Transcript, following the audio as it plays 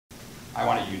I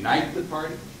want to unite the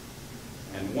party.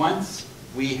 And once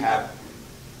we have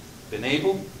been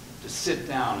able to sit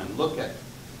down and look at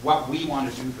what we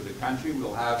want to do for the country,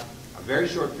 we'll have a very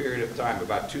short period of time,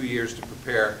 about 2 years, to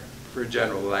prepare for a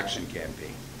general election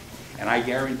campaign. And I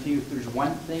guarantee you, if there's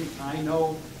one thing I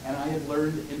know and I have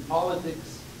learned in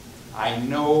politics, I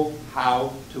know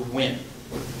how to win.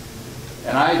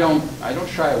 And I don't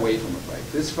shy away from a fight.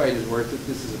 This fight is worth it.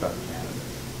 This is about Canada.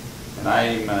 And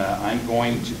I'm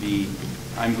going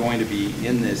to be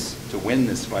in this to win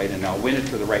this fight, and I'll win it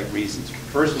for the right reasons.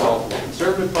 First of all, for the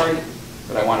Conservative Party,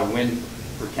 but I want to win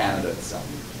for Canada itself.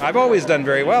 I've always done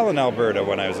very well in Alberta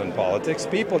when I was in politics.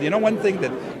 People, one thing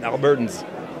that Albertans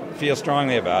feel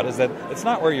strongly about is that it's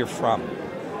not where you're from,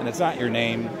 and it's not your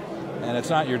name, and it's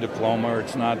not your diploma, or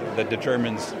it's not that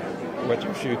determines what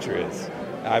your future is.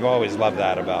 I've always loved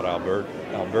that about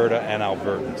Alberta and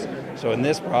Albertans. So in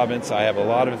this province, I have a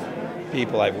lot of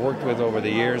people I've worked with over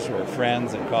the years who are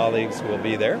friends and colleagues who will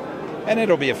be there, and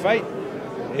it'll be a fight.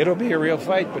 It'll be a real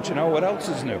fight, but what else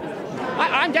is new?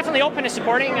 I'm definitely open to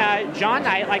supporting John.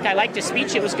 I liked his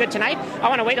speech. It was good tonight. I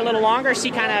want to wait a little longer,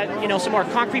 see kind of some more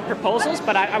concrete proposals,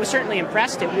 but I was certainly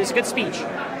impressed. It was a good speech.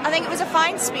 I think it was a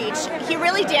fine speech. He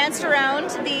really danced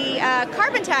around the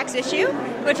carbon tax issue,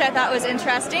 which I thought was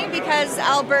interesting because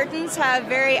Albertans have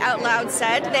very out loud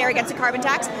said they're against a carbon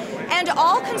tax, and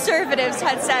all Conservatives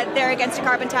had said they're against a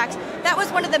carbon tax. That was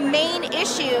one of the main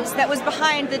issues that was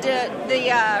behind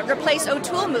the Replace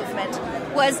O'Toole movement,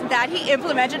 was that he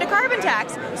implemented a carbon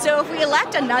tax. So if we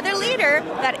elect another leader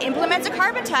that implements a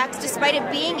carbon tax, despite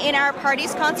it being in our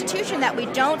party's constitution that we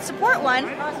don't support one,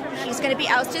 he's going to be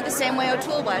ousted the same way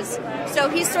O'Toole was. So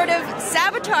he sort of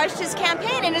sabotaged his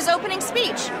campaign in his opening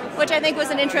speech, which I think was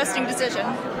an interesting decision.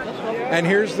 And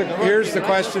here's the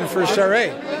question for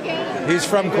Charest. He's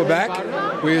from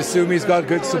Quebec. We assume he's got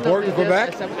good support in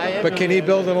Quebec, but can he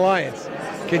build an alliance?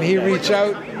 Can he reach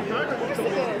out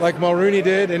like Mulroney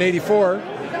did in '84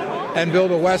 and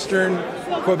build a Western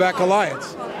Quebec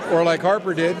alliance, or like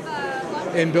Harper did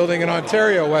in building an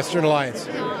Ontario Western alliance?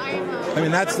 I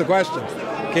mean, that's the question.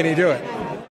 Can he do it?